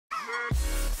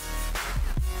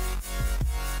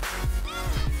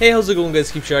Hey, how's it going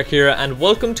guys, Keep Shark here, and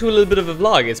welcome to a little bit of a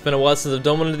vlog. It's been a while since I've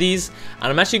done one of these,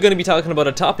 and I'm actually going to be talking about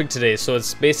a topic today, so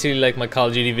it's basically like my Call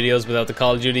of Duty videos without the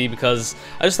Call of Duty, because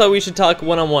I just thought we should talk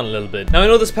one-on-one a little bit. Now I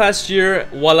know this past year,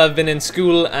 while I've been in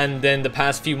school, and then the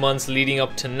past few months leading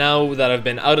up to now that I've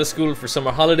been out of school for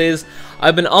summer holidays,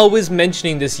 I've been always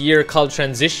mentioning this year called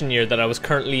transition year that I was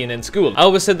currently in school. I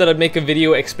always said that I'd make a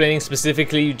video explaining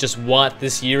specifically just what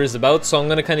this year is about, so I'm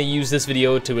going to kind of use this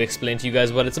video to explain to you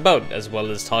guys what it's about, as well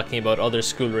as talking about other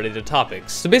school related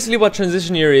topics. So basically what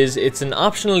transition year is, it's an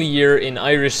optional year in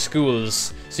Irish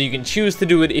schools, so you can choose to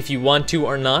do it if you want to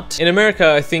or not. In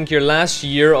America, I think your last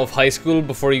year of high school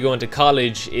before you go into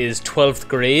college is 12th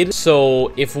grade.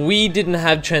 So if we didn't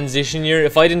have transition year,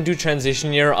 if I didn't do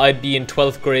transition year, I'd be in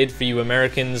 12th grade for you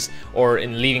Americans, or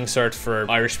in Leaving Cert for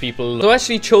Irish people. So I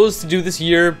actually chose to do this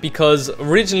year because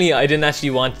originally I didn't actually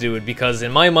want to do it, because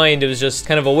in my mind it was just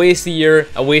kind of a waste of year,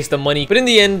 a waste of money. But in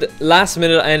the end, last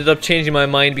minute I ended up changing my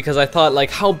mind, because I thought, like,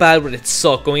 how bad would it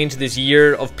suck going into this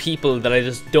year of people that I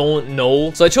just don't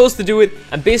know. So I chose to do it,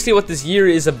 and basically what this year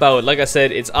is about, like I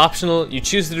said, it's optional. You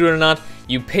choose to do it or not,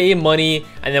 you pay money,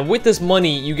 and then with this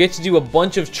money you get to do a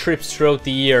bunch of trips throughout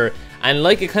the year. And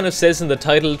like it kind of says in the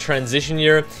title, transition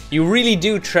year, you really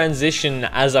do transition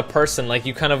as a person. Like,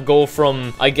 you kind of go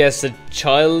from, I guess, a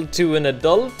child to an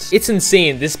adult. It's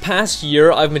insane. This past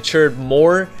year I've matured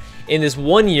more in this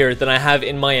 1 year than I have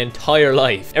in my entire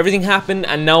life. Everything happened,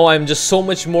 and now I'm just so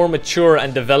much more mature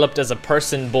and developed as a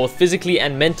person, both physically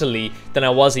and mentally, than I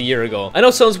was a year ago. I know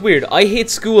it sounds weird. I hate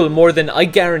school more than, I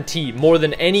guarantee, more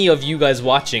than any of you guys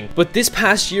watching. But this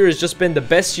past year has just been the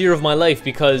best year of my life,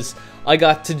 because I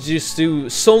got to just do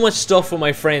so much stuff with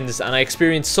my friends, and I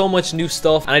experienced so much new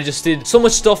stuff, and I just did so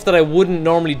much stuff that I wouldn't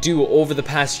normally do over the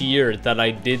past year that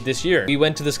I did this year. We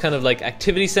went to this kind of like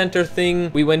activity center thing.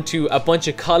 We went to a bunch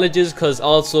of colleges, because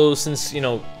also, since, you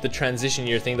know, the transition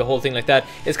year thing, the whole thing like that,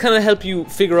 it's kind of help you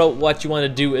figure out what you want to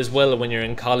do as well when you're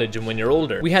in college and when you're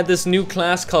older. We had this new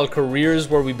class called careers,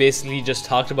 where we basically just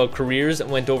talked about careers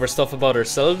and went over stuff about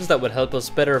ourselves that would help us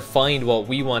better find what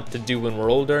we want to do when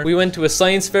we're older. We went to a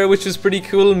science fair, which was pretty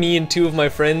cool. Me and two of my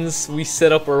friends, we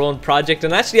set up our own project,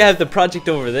 and actually I have the project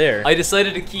over there. I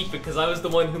decided to keep it because I was the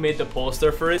one who made the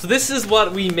poster for it. So this is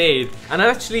what we made, and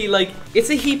actually, like, it's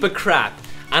a heap of crap,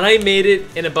 and I made it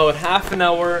in about half an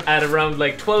hour at around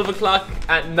like 12 o'clock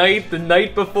at night, the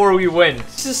night before we went.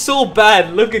 This is so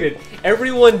bad. Look at it.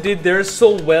 Everyone did theirs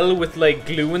so well with like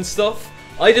glue and stuff.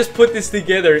 I just put this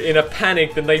together in a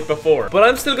panic the night before, but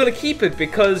I'm still gonna keep it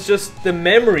because just the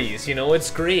memories, you know,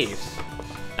 it's great.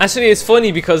 Actually, it's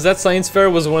funny because that science fair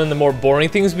was one of the more boring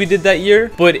things we did that year,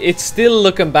 but it's still,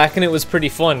 looking back, and it was pretty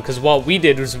fun, because what we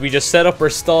did was we just set up our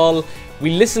stall, we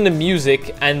listened to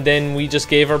music, and then we just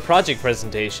gave our project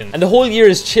presentation. And the whole year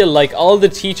is chill. Like, all the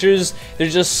teachers, they're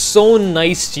just so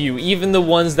nice to you. Even the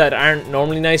ones that aren't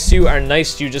normally nice to you are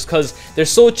nice to you just because they're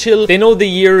so chill. They know the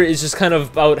year is just kind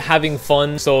of about having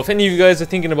fun. So if any of you guys are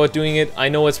thinking about doing it, I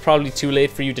know it's probably too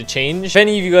late for you to change. If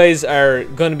any of you guys are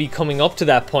going to be coming up to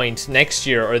that point next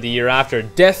year or the year after,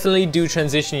 definitely do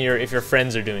transition year if your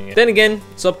friends are doing it. Then again,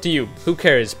 it's up to you. Who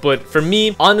cares? But for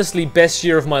me, honestly, best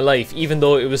year of my life, even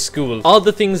though it was school. All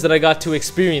the things that I got to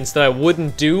experience that I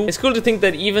wouldn't do. It's cool to think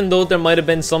that even though there might have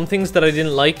been some things that I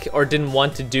didn't like or didn't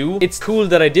want to do, it's cool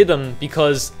that I did them,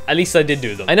 because at least I did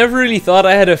do them. I never really thought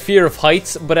I had a fear of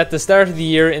heights, but at the start of the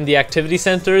year in the activity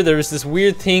center, there was this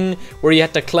weird thing where you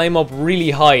had to climb up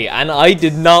really high, and I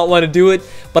did not want to do it,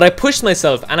 but I pushed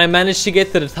myself and I managed to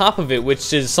get to the top of it,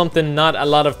 which is something not a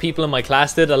lot of people in my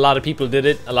class did. A lot of people did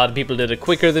it. A lot of people did it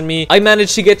quicker than me. I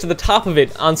managed to get to the top of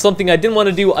it on something I didn't want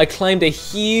to do. I climbed a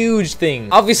huge thing.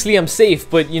 Obviously I'm safe,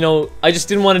 but you know, I just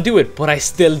didn't want to do it, but I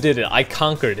still did it. I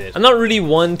conquered it. I'm not really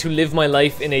one to live my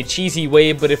life in a cheesy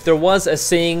way, but if there was a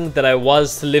saying that I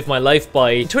was to live my life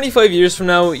by, 25 years from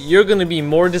now, you're going to be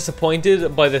more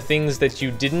disappointed by the things that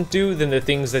you didn't do than the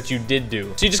things that you did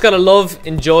do. So you just gotta love,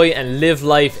 enjoy, and live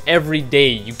life every day.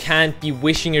 You can't be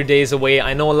wishing your days away.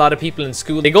 I know a lot of people in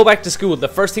school, they go back to school, the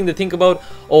first thing they think about,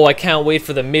 oh, I can't wait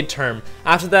for the midterm.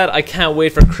 After that, I can't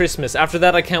wait for Christmas. After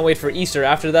that, I can't wait for Easter.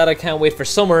 After that, I can't wait for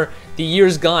summer. The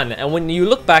year's gone. And when you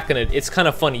look back on it, it's kind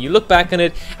of funny. You look back on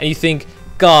it and you think,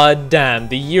 God damn,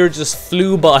 the year just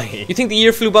flew by. You think the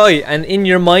year flew by, and in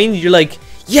your mind, you're like,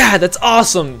 yeah, that's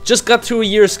awesome, just got through a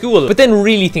year of school. But then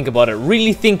really think about it.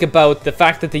 Really think about the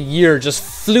fact that the year just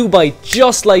flew by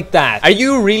just like that. Are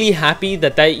you really happy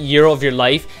that that year of your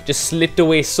life just slipped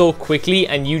away so quickly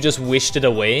and you just wished it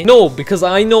away? No, because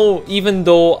I know even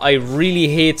though I really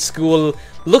hate school,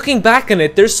 looking back on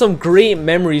it, there's some great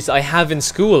memories I have in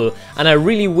school, and I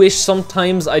really wish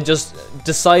sometimes I just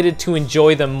decided to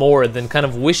enjoy them more than kind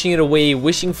of wishing it away,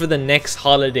 wishing for the next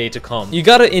holiday to come. You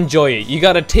gotta enjoy it. You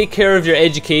gotta take care of your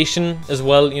education as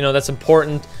well. You know, that's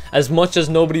important. As much as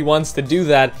nobody wants to do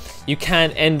that, you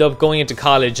can't end up going into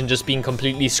college and just being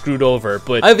completely screwed over.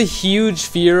 But I have a huge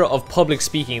fear of public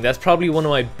speaking. That's probably one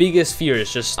of my biggest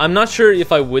fears. I'm not sure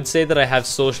if I would say that I have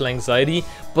social anxiety,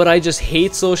 but I just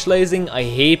hate socializing. I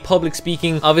hate public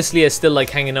speaking. Obviously, I still like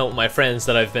hanging out with my friends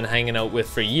that I've been hanging out with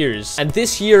for years. And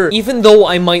this year, even though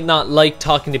I might not like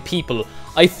talking to people,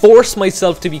 I force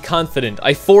myself to be confident.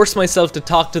 I force myself to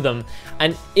talk to them,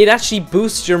 and it actually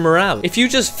boosts your morale. If you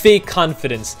just fake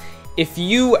confidence, if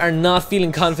you are not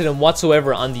feeling confident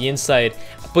whatsoever on the inside,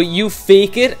 but you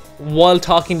fake it while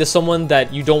talking to someone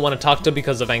that you don't want to talk to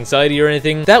because of anxiety or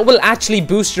anything, that will actually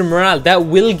boost your morale. That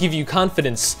will give you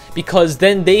confidence, because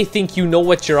then they think you know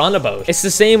what you're on about. It's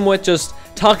the same with just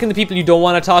talking to people you don't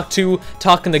want to talk to,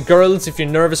 talking to girls if you're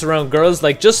nervous around girls,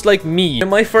 just like me. In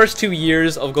my first 2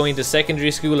 years of going to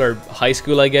secondary school, or high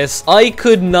school I guess, I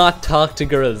could not talk to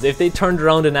girls. If they turned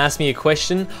around and asked me a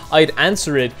question, I'd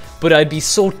answer it, but I'd be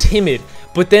so timid.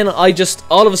 But then I just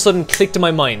all of a sudden clicked in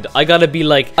my mind, I gotta be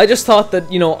like, I just thought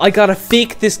that, you know, I gotta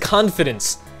fake this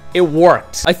confidence. It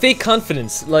worked. I fake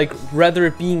confidence, rather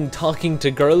it being talking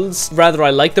to girls, whether I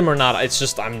like them or not, it's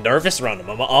just I'm nervous around them,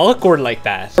 I'm awkward like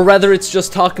that. Or rather it's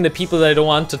just talking to people that I don't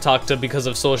want to talk to because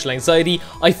of social anxiety,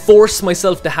 I force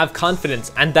myself to have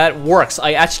confidence, and that works.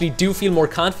 I actually do feel more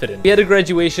confident. We had a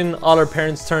graduation, all our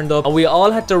parents turned up, and we all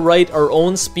had to write our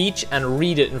own speech and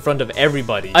read it in front of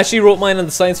everybody. I actually wrote mine on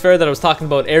the science fair that I was talking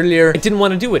about earlier. I didn't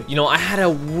want to do it. You know, I had a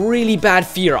really bad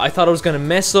fear. I thought I was gonna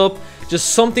mess up,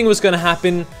 just something was gonna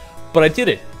happen. But I did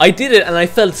it. I did it, and I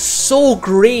felt so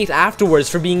great afterwards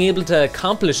for being able to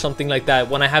accomplish something like that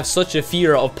when I have such a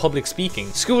fear of public speaking.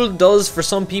 School does, for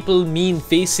some people, mean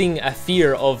facing a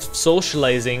fear of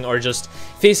socializing or just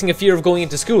facing a fear of going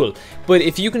into school. But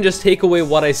if you can just take away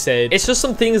what I said, it's just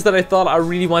some things that I thought I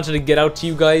really wanted to get out to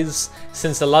you guys,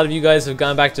 since a lot of you guys have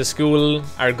gone back to school,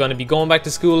 are going to be going back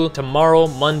to school. Tomorrow,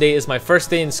 Monday, is my first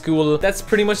day in school. That's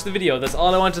pretty much the video. That's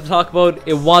all I wanted to talk about.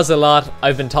 It was a lot.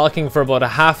 I've been talking for about a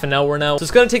half an hour now, so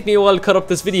it's going to take me a while to cut up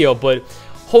this video, but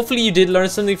hopefully you did learn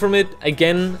something from it.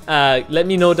 Again, let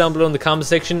me know down below in the comment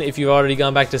section if you've already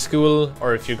gone back to school,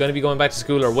 or if you're going to be going back to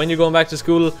school, or when you're going back to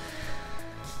school.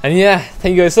 And yeah,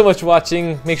 thank you guys so much for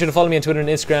watching. Make sure to follow me on Twitter and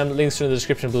Instagram. Links are in the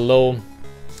description below.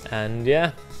 And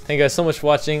yeah, thank you guys so much for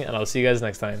watching, and I'll see you guys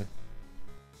next time.